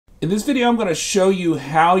In this video, I'm going to show you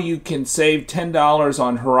how you can save $10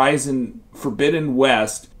 on Horizon Forbidden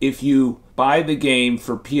West if you buy the game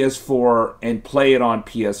for PS4 and play it on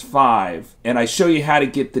PS5. And I show you how to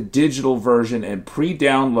get the digital version and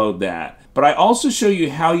pre-download that. But I also show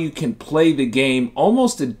you how you can play the game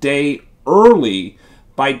almost a day early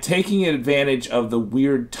by taking advantage of the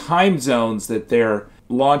weird time zones that they're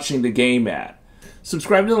launching the game at.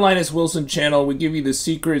 Subscribe to the Linus Wilson channel. We give you the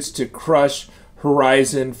secrets to crush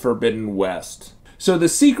Horizon Forbidden West. So the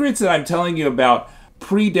secrets that I'm telling you about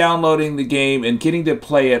pre-downloading the game and getting to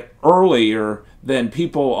play it earlier than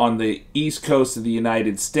people on the East Coast of the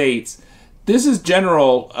United States, this is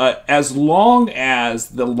general as long as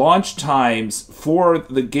the launch times for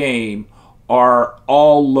the game are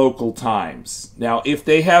all local times. Now, if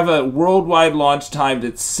they have a worldwide launch time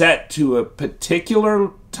that's set to a particular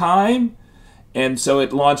time, and so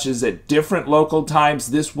it launches at different local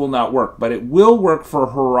times, this will not work. But it will work for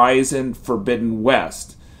Horizon Forbidden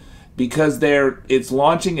West because it's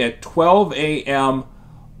launching at 12 a.m.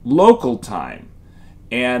 local time.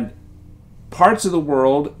 And parts of the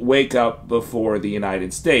world wake up before the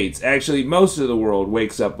United States. Actually, most of the world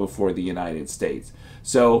wakes up before the United States.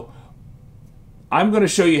 So I'm going to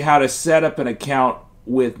show you how to set up an account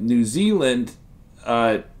with New Zealand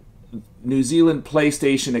PlayStation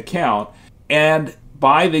account and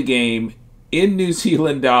buy the game in New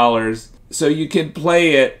Zealand dollars so you can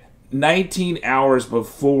play it 19 hours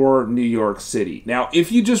before New York City. Now,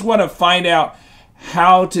 if you just want to find out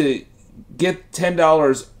how to get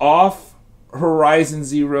 $10 off Horizon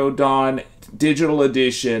Zero Dawn Digital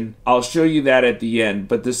Edition, I'll show you that at the end.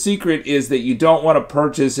 But the secret is that you don't want to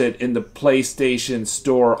purchase it in the PlayStation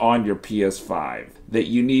Store on your PS5. That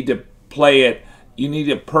you need to play it, you need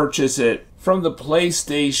to purchase it from the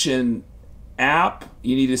PlayStation app.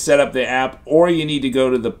 You need to set up the app, or you need to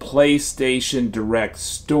go to the PlayStation Direct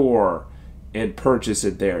store and purchase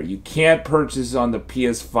it there. You can't purchase on the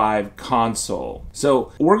PS5 console.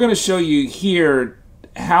 So we're going to show you here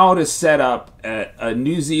how to set up a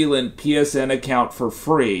New Zealand PSN account for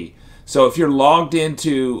free. So if you're logged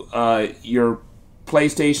into your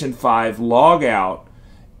PlayStation 5, log out,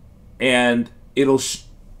 and it'll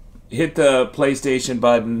hit the PlayStation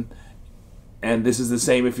button, and this is the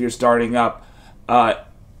same if you're starting up.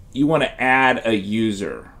 You want to add a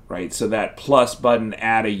user, right? So that plus button,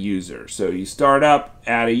 add a user. So you start up,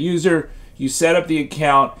 add a user, you set up the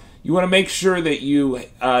account. You want to make sure that you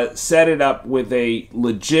set it up with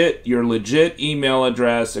your legit email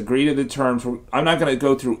address, agree to the terms. I'm not going to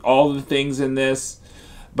go through all the things in this,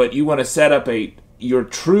 but you want to set up your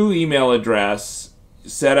true email address,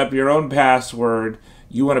 set up your own password.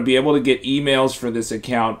 You want to be able to get emails for this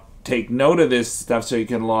account. Take note of this stuff so you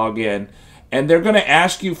can log in. And they're going to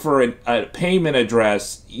ask you for a payment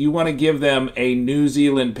address. You want to give them a New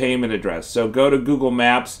Zealand payment address. So go to Google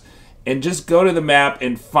Maps and just go to the map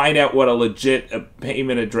and find out what a legit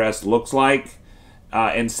payment address looks like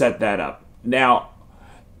and set that up. Now,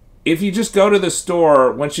 if you just go to the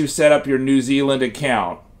store, once you set up your New Zealand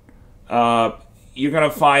account, you're going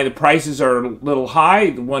to find the prices are a little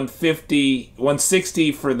high, $150,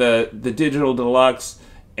 $160 for the Digital Deluxe,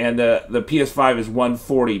 and the PS5 is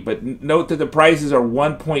 $140. But note that the prices are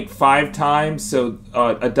 1.5 times, so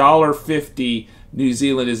 $1.50 New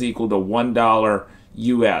Zealand is equal to $1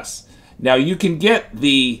 US. Now you can get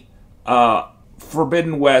the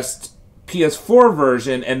Forbidden West PS4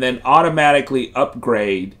 version and then automatically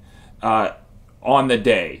upgrade on the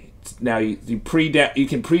day. Now you can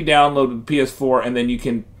pre-download the PS4 and then you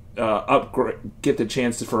can get the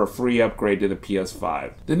chance for a free upgrade to the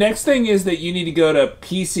PS5. The next thing is that you need to go to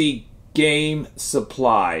PC Game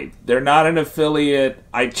Supply. They're not an affiliate.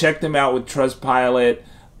 I checked them out with Trustpilot.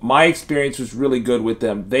 My experience was really good with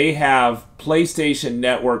them. They have PlayStation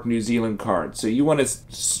Network New Zealand cards. So you want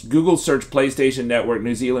to Google search PlayStation Network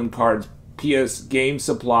New Zealand cards. PS Game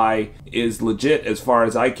Supply is legit as far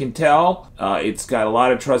as I can tell. It's got a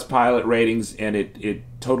lot of Trustpilot ratings, and it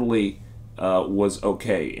totally was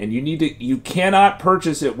okay. And you cannot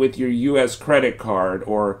purchase it with your U.S. credit card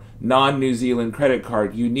or non-New Zealand credit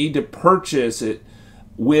card. You need to purchase it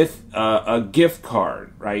with a gift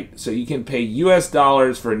card, right? So you can pay US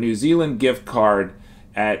dollars for a New Zealand gift card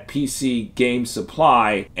at PC Game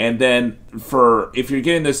Supply, and then if you're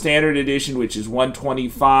getting the standard edition, which is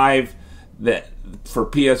 $125, that for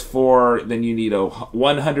PS4, then you need a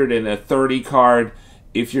 130 card.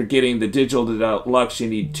 If you're getting the Digital Deluxe, you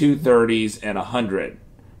need 230s and 100,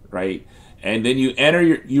 right? And then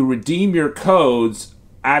you redeem your codes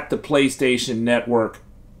at the PlayStation Network,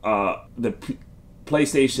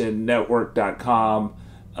 PlayStationNetwork.com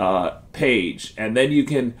page, and then you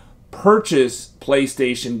can purchase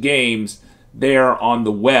PlayStation games there on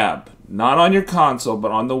the web, not on your console,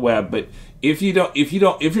 but on the web. But if you're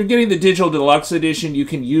getting the digital deluxe edition, you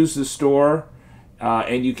can use the store,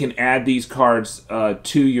 and you can add these cards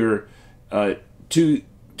to your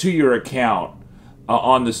account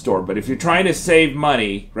on the store. But if you're trying to save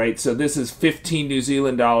money, right? So this is 15 New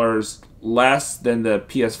Zealand dollars less than the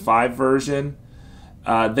PS5 version.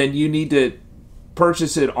 Then you need to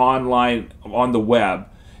purchase it online on the web,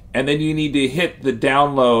 and then you need to hit the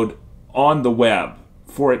download on the web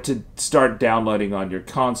for it to start downloading on your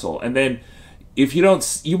console. And then if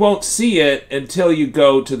you won't see it until you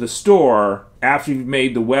go to the store after you've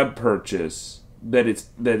made the web purchase that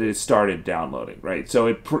it started downloading, right? So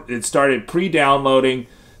it started pre-downloading.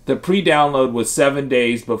 The pre-download was 7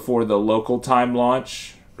 days before the local time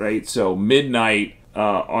launch, right? So midnight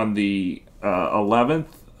on the 11th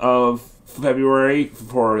of February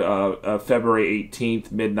for February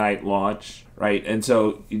 18th midnight launch, right? And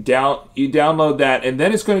so you download that, and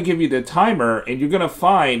then it's going to give you the timer, and you're going to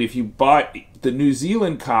find if you bought the New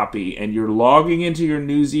Zealand copy and you're logging into your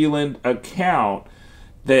New Zealand account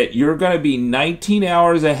that you're going to be 19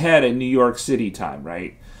 hours ahead in New York City time,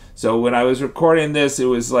 right? So when I was recording this, it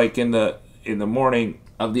was like in the morning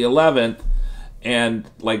of the 11th, and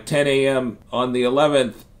like 10 a.m. on the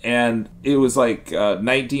 11th, and it was like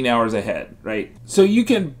 19 hours ahead, right? So you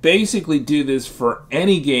can basically do this for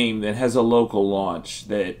any game that has a local launch.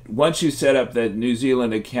 That once you set up the New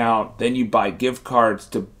Zealand account, then you buy gift cards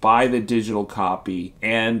to buy the digital copy,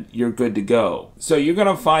 and you're good to go. So you're going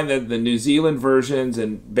to find that the New Zealand versions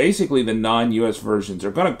and basically the non-US versions are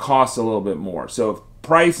going to cost a little bit more. So if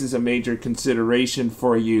price is a major consideration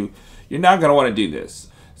for you, you're not going to want to do this.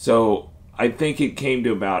 So I think it came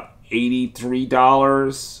to about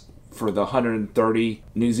 $83 for the 130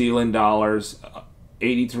 New Zealand dollars,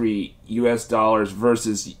 83 US dollars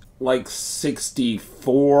versus like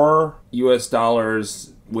 64 US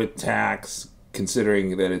dollars with tax,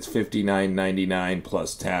 considering that it's $59.99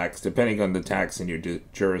 plus tax, depending on the tax in your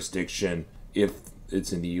jurisdiction if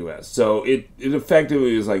it's in the US. So it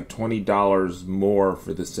effectively is like $20 more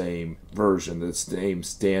for the same version, the same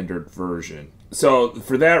standard version. So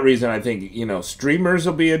for that reason, I think, streamers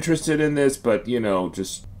will be interested in this, but,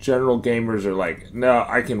 just general gamers are like, no,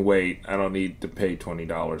 I can wait. I don't need to pay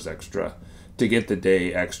 $20 extra to get the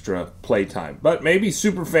day extra playtime. But maybe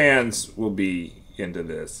super fans will be into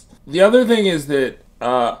this. The other thing is that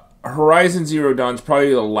Horizon Zero Dawn is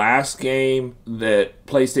probably the last game that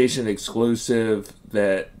PlayStation exclusive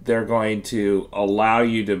that they're going to allow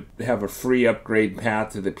you to have a free upgrade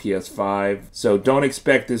path to the PS5. So don't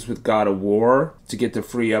expect this with God of War to get the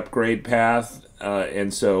free upgrade path.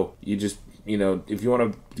 And so you just, if you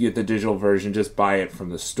want to get the digital version, just buy it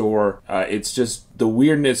from the store. It's just the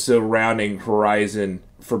weirdness surrounding Horizon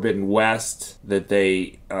Forbidden West that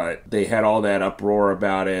they had all that uproar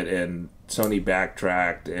about it, and Sony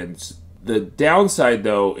backtracked. And the downside,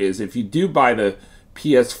 though, is if you do buy the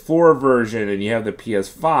PS4 version and you have the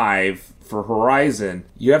PS5 for Horizon,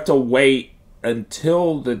 you have to wait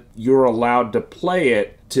until you're allowed to play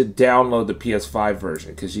it to download the PS5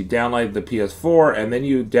 version, because you download the PS4 and then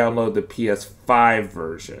you download the PS5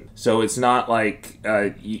 version. So it's not like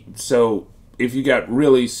so if you got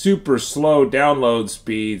really super slow download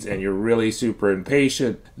speeds and you're really super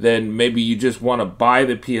impatient, then maybe you just want to buy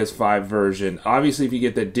the PS5 version. Obviously, if you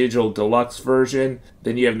get the digital deluxe version,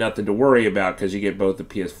 then you have nothing to worry about because you get both the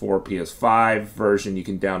PS4, PS5 version. You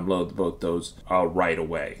can download both those right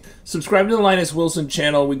away. Subscribe to the Linus Wilson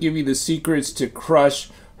channel. We give you the secrets to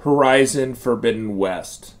crush Horizon Forbidden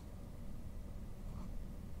West.